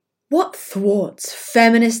What thwarts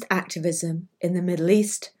feminist activism in the Middle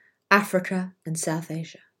East, Africa, and South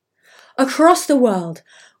Asia? Across the world,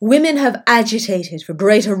 women have agitated for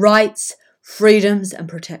greater rights, freedoms, and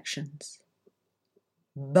protections.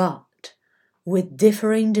 But with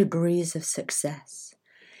differing degrees of success.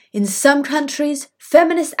 In some countries,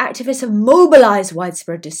 feminist activists have mobilised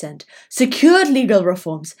widespread dissent, secured legal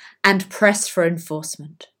reforms, and pressed for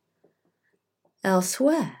enforcement.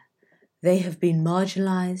 Elsewhere, they have been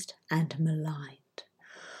marginalised and maligned.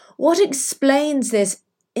 What explains this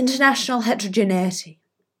international heterogeneity?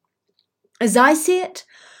 As I see it,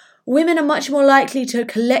 women are much more likely to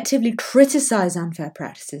collectively criticise unfair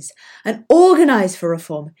practices and organise for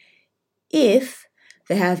reform if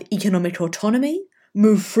they have economic autonomy,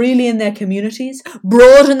 move freely in their communities,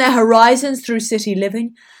 broaden their horizons through city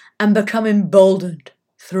living, and become emboldened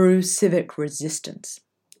through civic resistance.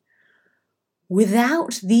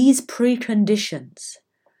 Without these preconditions,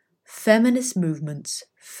 feminist movements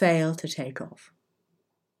fail to take off.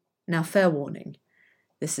 Now, fair warning,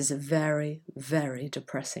 this is a very, very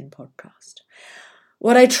depressing podcast.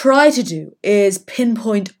 What I try to do is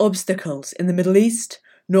pinpoint obstacles in the Middle East,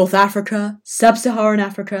 North Africa, Sub-Saharan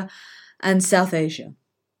Africa, and South Asia.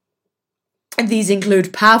 These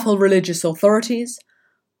include powerful religious authorities,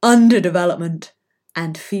 underdevelopment,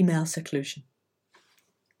 and female seclusion.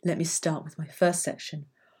 Let me start with my first section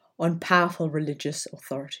on powerful religious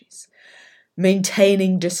authorities,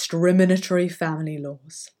 maintaining discriminatory family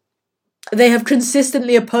laws. They have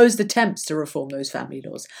consistently opposed attempts to reform those family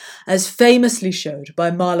laws, as famously showed by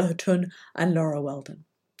Marla Hatoun and Laura Weldon.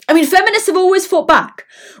 Feminists have always fought back.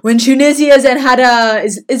 When Tunisia's Ennahda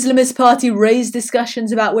Islamist party raised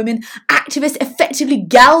discussions about women, activists effectively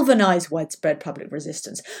galvanised widespread public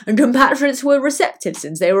resistance, and compatriots were receptive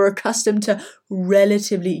since they were accustomed to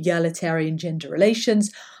relatively egalitarian gender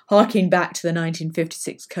relations, harking back to the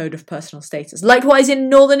 1956 Code of Personal Status. Likewise, in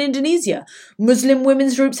northern Indonesia, Muslim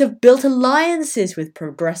women's groups have built alliances with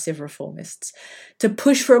progressive reformists to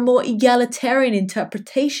push for a more egalitarian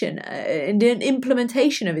interpretation and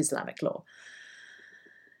implementation of Islamic law.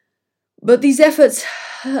 But these efforts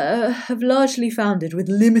have largely foundered with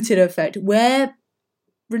limited effect where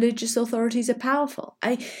religious authorities are powerful.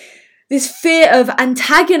 This fear of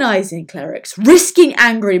antagonising clerics, risking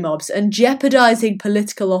angry mobs, and jeopardising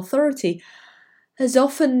political authority has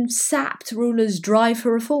often sapped rulers' drive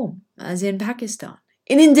for reform, as in Pakistan.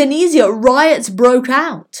 In Indonesia, riots broke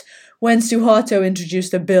out when Suharto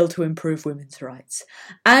introduced a bill to improve women's rights.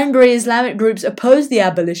 Angry Islamic groups opposed the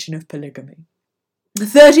abolition of polygamy.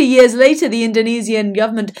 30 years later, the Indonesian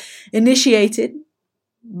government initiated,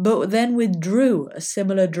 but then withdrew a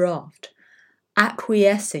similar draft,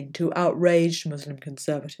 acquiescing to outraged Muslim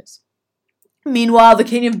conservatives. Meanwhile, the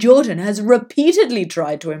King of Jordan has repeatedly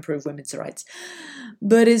tried to improve women's rights,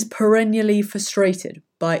 but is perennially frustrated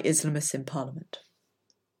by Islamists in parliament.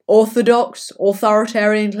 Orthodox,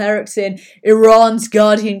 authoritarian clerics in Iran's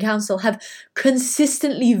Guardian Council have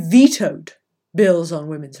consistently vetoed bills on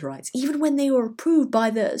women's rights, even when they were approved by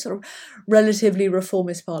the relatively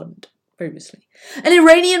reformist parliament previously. And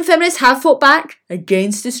Iranian feminists have fought back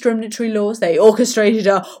against discriminatory laws. They orchestrated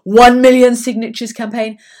a 1 million signatures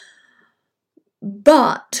campaign.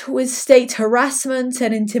 But with state harassment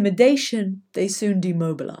and intimidation, they soon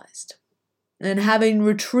demobilized. And having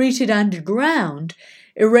retreated underground,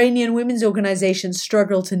 Iranian women's organizations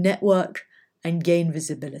struggle to network and gain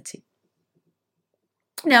visibility.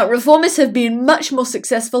 Now, reformists have been much more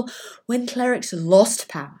successful when clerics lost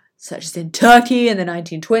power, such as in Turkey in the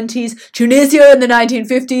 1920s, Tunisia in the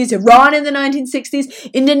 1950s, Iran in the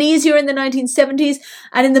 1960s, Indonesia in the 1970s,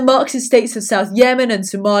 and in the Marxist states of South Yemen and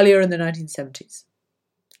Somalia in the 1970s.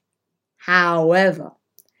 However,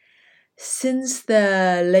 since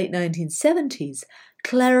the late 1970s,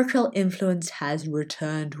 clerical influence has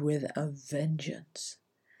returned with a vengeance.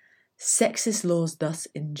 Sexist laws thus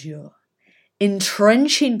endure,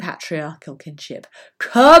 entrenching patriarchal kinship,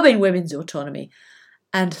 curbing women's autonomy,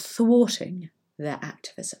 and thwarting their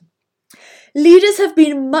activism. Leaders have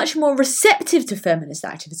been much more receptive to feminist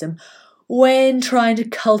activism when trying to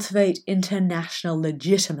cultivate international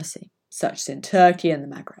legitimacy, such as in Turkey and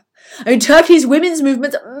the Maghreb. Turkey's women's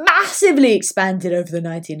movement massively expanded over the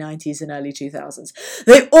 1990s and early 2000s.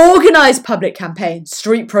 They organised public campaigns,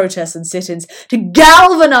 street protests and sit-ins to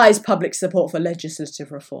galvanise public support for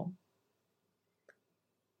legislative reform.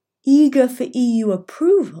 Eager for EU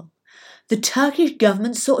approval, the Turkish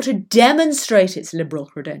government sought to demonstrate its liberal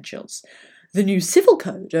credentials. The new Civil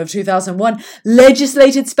Code of 2001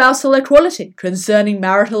 legislated spousal equality concerning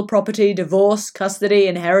marital property, divorce, custody,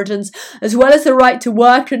 inheritance, as well as the right to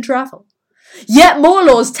work and travel. Yet more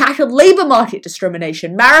laws tackled labour market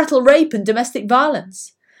discrimination, marital rape and domestic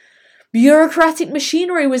violence. Bureaucratic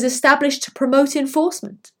machinery was established to promote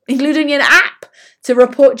enforcement, including an app to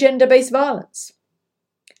report gender-based violence.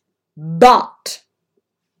 But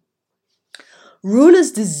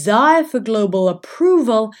rulers' desire for global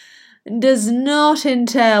approval does not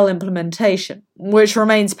entail implementation, which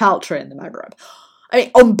remains paltry in the Maghreb.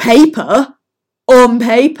 On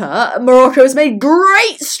paper, Morocco has made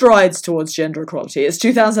great strides towards gender equality. Its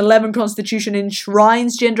 2011 constitution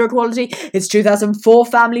enshrines gender equality. Its 2004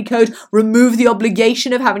 family code removed the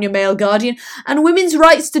obligation of having a male guardian, and women's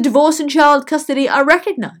rights to divorce and child custody are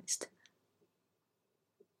recognised.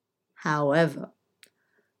 However,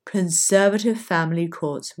 conservative family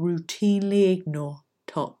courts routinely ignore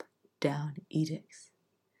top-down edicts.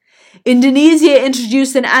 Indonesia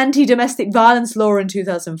introduced an anti-domestic violence law in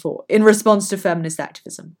 2004 in response to feminist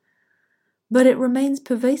activism. But it remains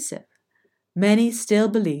pervasive. Many still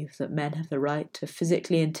believe that men have the right to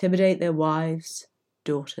physically intimidate their wives,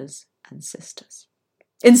 daughters, and sisters.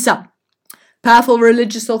 In sum, powerful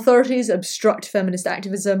religious authorities obstruct feminist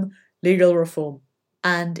activism, legal reform,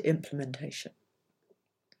 and implementation.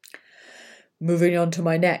 Moving on to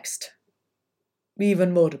my next,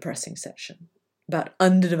 even more depressing section about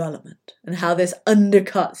underdevelopment and how this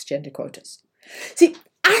undercuts gender quotas. See,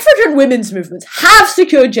 African women's movements have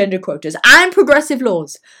secured gender quotas and progressive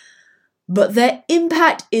laws, but their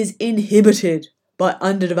impact is inhibited by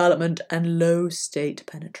underdevelopment and low state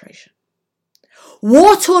penetration.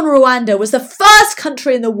 War-torn Rwanda was the first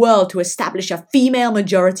country in the world to establish a female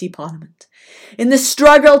majority parliament. In the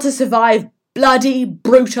struggle to survive bloody,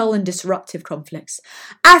 brutal and disruptive conflicts,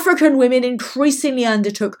 African women increasingly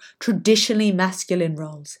undertook traditionally masculine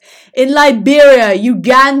roles. In Liberia,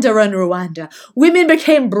 Uganda and Rwanda, women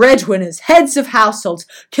became breadwinners, heads of households,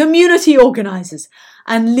 community organisers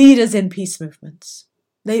and leaders in peace movements.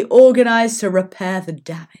 They organised to repair the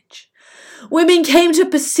damage. Women came to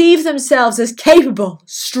perceive themselves as capable,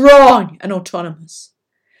 strong and autonomous.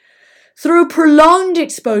 Through prolonged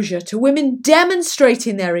exposure to women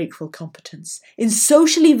demonstrating their equal competence in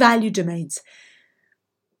socially valued domains,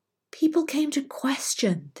 people came to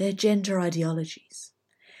question their gender ideologies.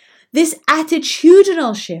 This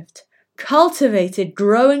attitudinal shift cultivated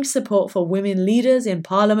growing support for women leaders in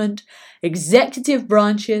parliament, executive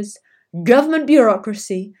branches, government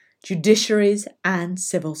bureaucracy, judiciaries, and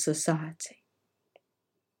civil society.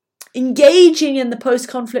 Engaging in the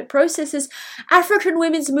post-conflict processes, African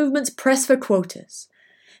women's movements pressed for quotas.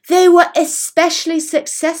 They were especially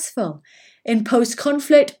successful in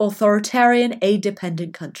post-conflict, authoritarian,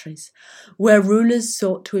 aid-dependent countries, where rulers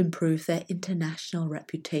sought to improve their international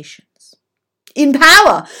reputations. In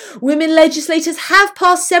power, women legislators have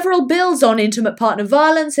passed several bills on intimate partner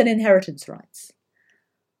violence and inheritance rights.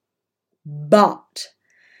 But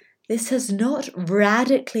this has not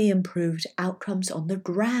radically improved outcomes on the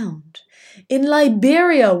ground. In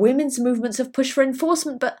Liberia, women's movements have pushed for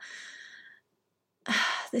enforcement, but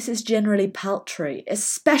this is generally paltry,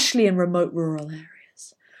 especially in remote rural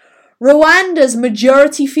areas. Rwanda's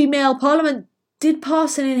majority female parliament did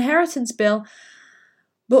pass an inheritance bill,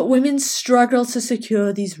 but women struggle to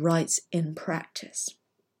secure these rights in practice.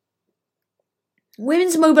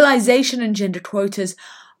 Women's mobilisation and gender quotas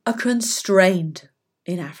are constrained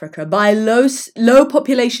in Africa by low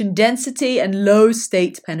population density and low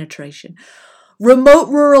state penetration. Remote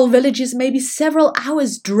rural villages may be several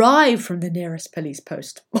hours' drive from the nearest police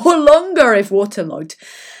post, or longer if waterlogged.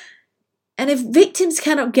 And if victims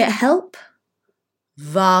cannot get help,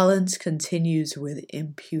 violence continues with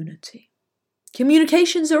impunity.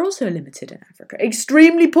 Communications are also limited in Africa.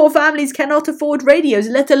 Extremely poor families cannot afford radios,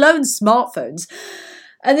 let alone smartphones.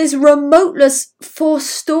 And this remoteness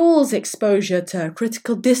forestalls exposure to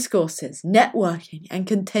critical discourses, networking, and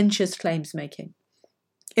contentious claims making.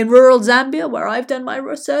 In rural Zambia, where I've done my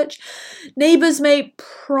research, neighbours may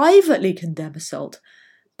privately condemn assault,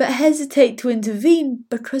 but hesitate to intervene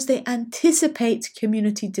because they anticipate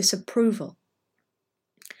community disapproval.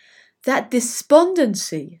 That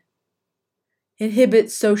despondency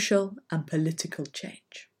inhibits social and political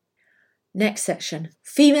change. Next section,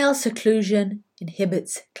 female seclusion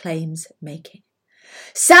inhibits claims making.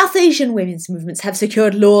 South Asian women's movements have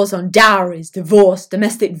secured laws on dowries, divorce,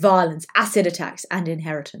 domestic violence, acid attacks, and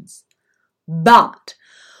inheritance. But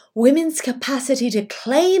women's capacity to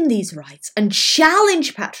claim these rights and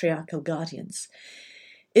challenge patriarchal guardians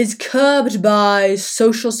is curbed by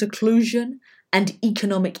social seclusion and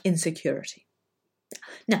economic insecurity.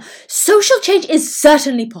 Now, social change is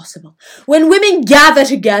certainly possible when women gather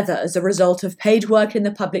together as a result of paid work in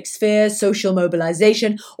the public sphere, social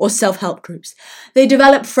mobilization, or self-help groups. They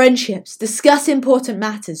develop friendships, discuss important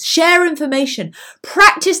matters, share information,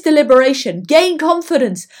 practice deliberation, gain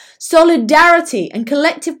confidence, solidarity, and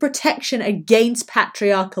collective protection against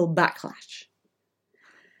patriarchal backlash.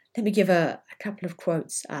 Let me give a couple of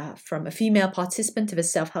quotes from a female participant of a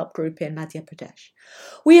self-help group in Madhya Pradesh.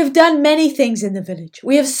 We have done many things in the village.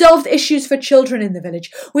 We have solved issues for children in the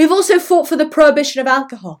village. We have also fought for the prohibition of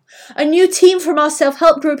alcohol. A new team from our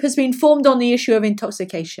self-help group has been formed on the issue of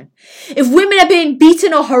intoxication. If women are being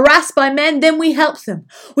beaten or harassed by men, then we help them.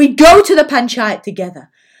 We go to the panchayat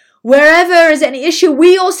together. Wherever is any issue,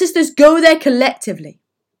 we all sisters go there collectively.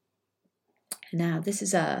 Now, this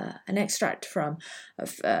is an extract from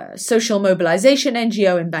a social mobilization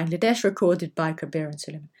NGO in Bangladesh recorded by Kabir and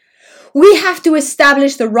Suleiman. We have to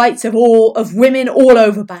establish the rights of women all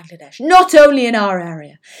over Bangladesh, not only in our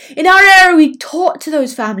area. In our area, we talk to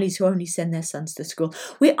those families who only send their sons to school.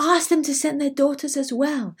 We ask them to send their daughters as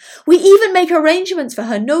well. We even make arrangements for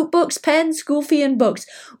her notebooks, pens, school fee and books,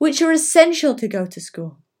 which are essential to go to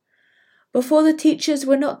school. Before, the teachers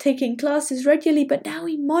were not taking classes regularly, but now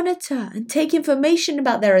we monitor and take information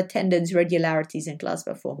about their attendance, regularities, and class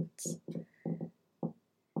performance.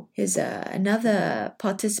 Here's another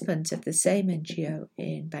participant of the same NGO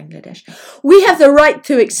in Bangladesh. We have the right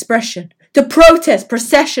to expression, to protest,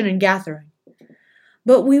 procession, and gathering.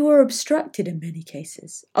 But we were obstructed in many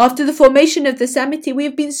cases. After the formation of the Samiti, we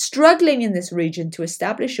have been struggling in this region to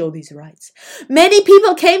establish all these rights. Many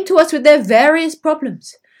people came to us with their various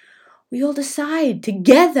problems. We all decide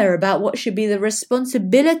together about what should be the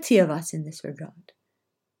responsibility of us in this regard.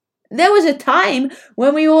 There was a time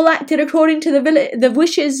when we all acted according to the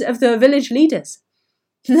wishes of the village leaders.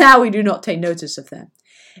 Now we do not take notice of them.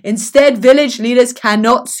 Instead, village leaders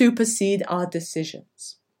cannot supersede our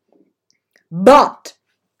decisions. But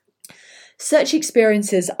such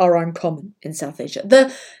experiences are uncommon in South Asia.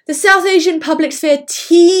 The South Asian public sphere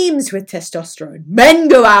teems with testosterone. Men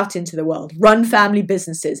go out into the world, run family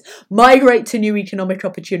businesses, migrate to new economic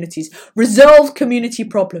opportunities, resolve community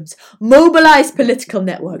problems, mobilize political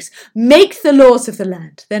networks, make the laws of the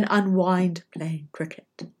land, then unwind playing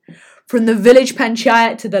cricket. From the village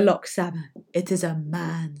panchayat to the Lok Sabha, it is a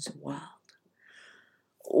man's world.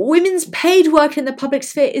 Women's paid work in the public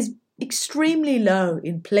sphere is extremely low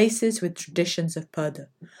in places with traditions of purdah.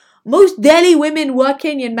 Most Delhi women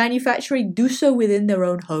working in manufacturing do so within their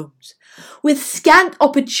own homes, with scant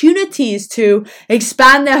opportunities to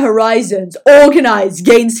expand their horizons, organize,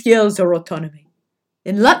 gain skills or autonomy.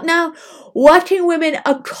 In Lucknow, working women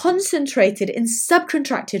are concentrated in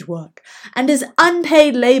subcontracted work and as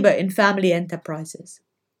unpaid labour in family enterprises.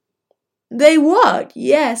 They work,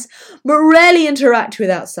 yes, but rarely interact with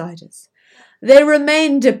outsiders. They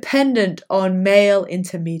remain dependent on male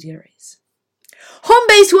intermediaries.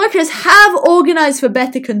 Home-based workers have organised for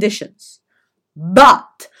better conditions,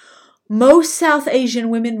 but most South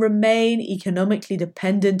Asian women remain economically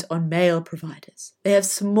dependent on male providers. They have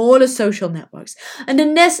smaller social networks and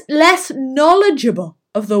are less knowledgeable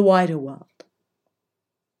of the wider world.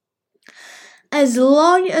 As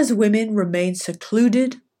long as women remain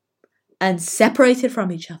secluded and separated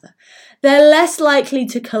from each other, they're less likely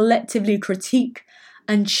to collectively critique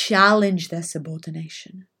and challenge their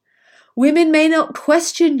subordination. Women may not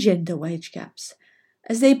question gender wage gaps,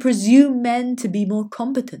 as they presume men to be more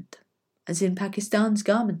competent, as in Pakistan's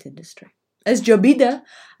garment industry. As Jobida,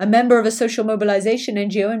 a member of a social mobilization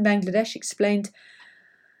NGO in Bangladesh, explained,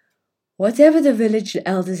 whatever the village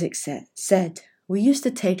elders said, we used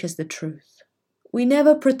to take as the truth. We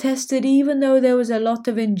never protested even though there was a lot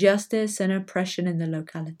of injustice and oppression in the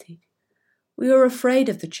locality. We were afraid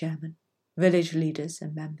of the chairman, village leaders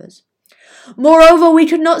and members. Moreover, we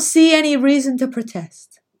could not see any reason to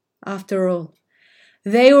protest. After all,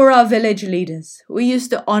 they were our village leaders. We used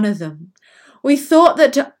to honour them. We thought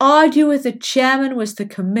that to argue with the chairman was to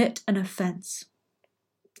commit an offence.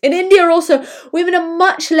 In India also, women are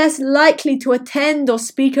much less likely to attend or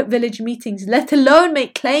speak at village meetings, let alone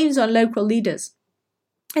make claims on local leaders.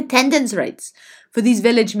 Attendance rates for these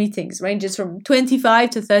village meetings ranges from 25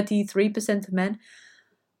 to 33% of men,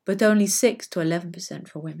 but only 6 to 11%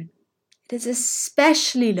 for women. It is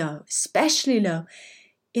especially low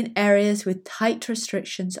in areas with tight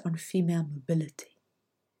restrictions on female mobility.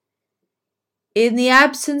 In the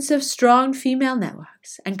absence of strong female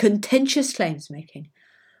networks and contentious claims making,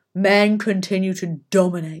 men continue to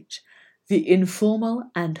dominate the informal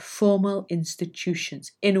and formal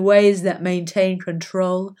institutions in ways that maintain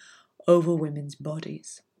control over women's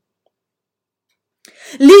bodies.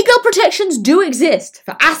 Legal protections do exist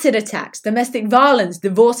for acid attacks, domestic violence,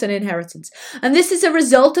 divorce and inheritance, and this is a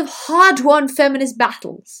result of hard-won feminist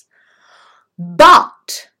battles.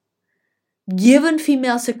 But given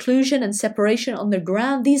female seclusion and separation on the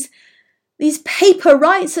ground, these paper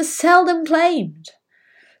rights are seldom claimed.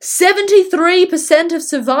 73% of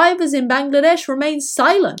survivors in Bangladesh remain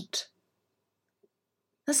silent.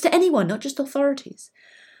 That's to anyone, not just authorities.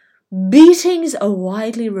 Beatings are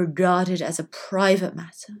widely regarded as a private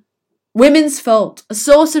matter. Women's fault, a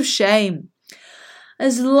source of shame.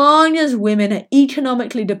 As long as women are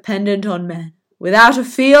economically dependent on men, without a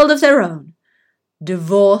field of their own,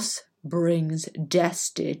 divorce brings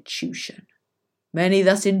destitution. Many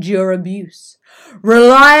thus endure abuse.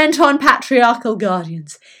 Reliant on patriarchal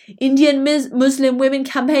guardians, Indian Muslim women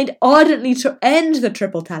campaigned ardently to end the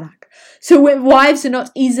triple talaq, so wives are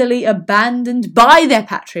not easily abandoned by their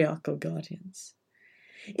patriarchal guardians.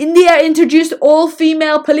 India introduced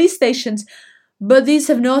all-female police stations, but these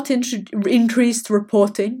have not increased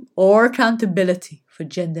reporting or accountability for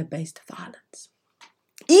gender-based violence.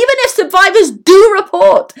 Even if survivors do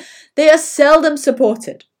report, they are seldom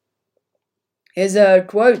supported. Here's a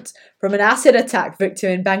quote from an acid attack victim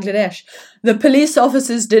in Bangladesh. "The police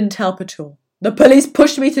officers didn't help at all. The police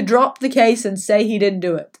pushed me to drop the case and say he didn't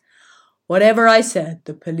do it. Whatever I said,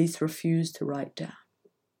 the police refused to write down."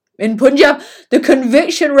 In Punjab, the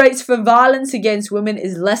conviction rates for violence against women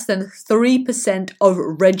is less than 3% of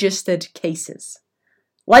registered cases.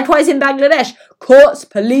 Likewise in Bangladesh, courts,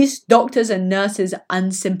 police, doctors and nurses are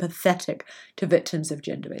unsympathetic to victims of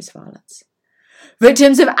gender-based violence.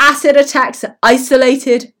 Victims of acid attacks are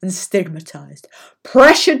isolated and stigmatized,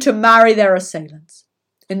 pressured to marry their assailants.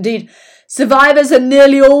 Indeed, survivors are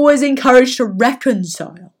nearly always encouraged to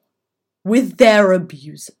reconcile with their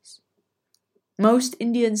abusers. Most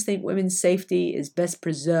Indians think women's safety is best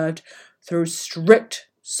preserved through strict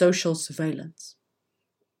social surveillance,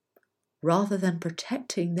 rather than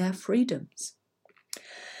protecting their freedoms.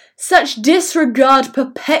 Such disregard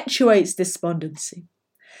perpetuates despondency.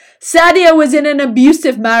 Sadia was in an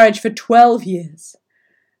abusive marriage for 12 years.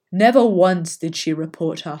 Never once did she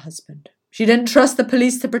report her husband. She didn't trust the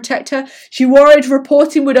police to protect her. She worried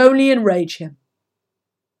reporting would only enrage him.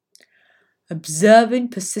 Observing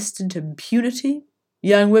persistent impunity,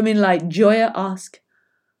 young women like Joya ask,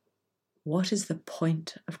 what is the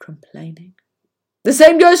point of complaining? The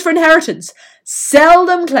same goes for inheritance,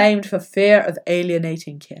 seldom claimed for fear of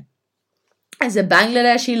alienating kin. As a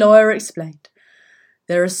Bangladeshi lawyer explained,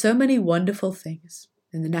 there are so many wonderful things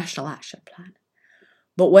in the National Action Plan,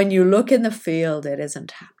 but when you look in the field, it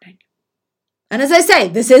isn't happening. And as I say,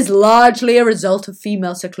 this is largely a result of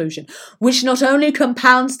female seclusion, which not only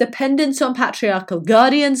compounds dependence on patriarchal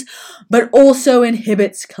guardians, but also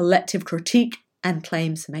inhibits collective critique and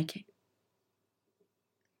claims making.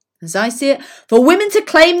 As I see it, for women to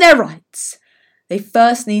claim their rights, they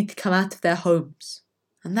first need to come out of their homes,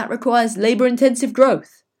 and that requires labour-intensive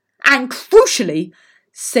growth, and crucially,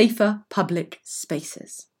 safer public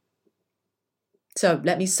spaces. So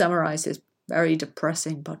let me summarise this very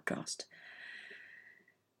depressing podcast.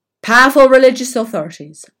 Powerful religious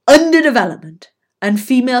authorities, underdevelopment, and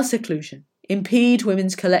female seclusion impede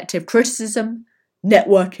women's collective criticism,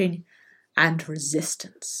 networking, and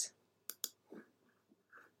resistance.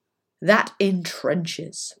 That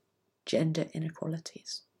entrenches gender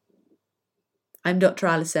inequalities. I'm Dr.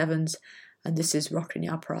 Alice Evans, and this is Rocking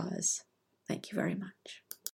Our Priors. Thank you very much.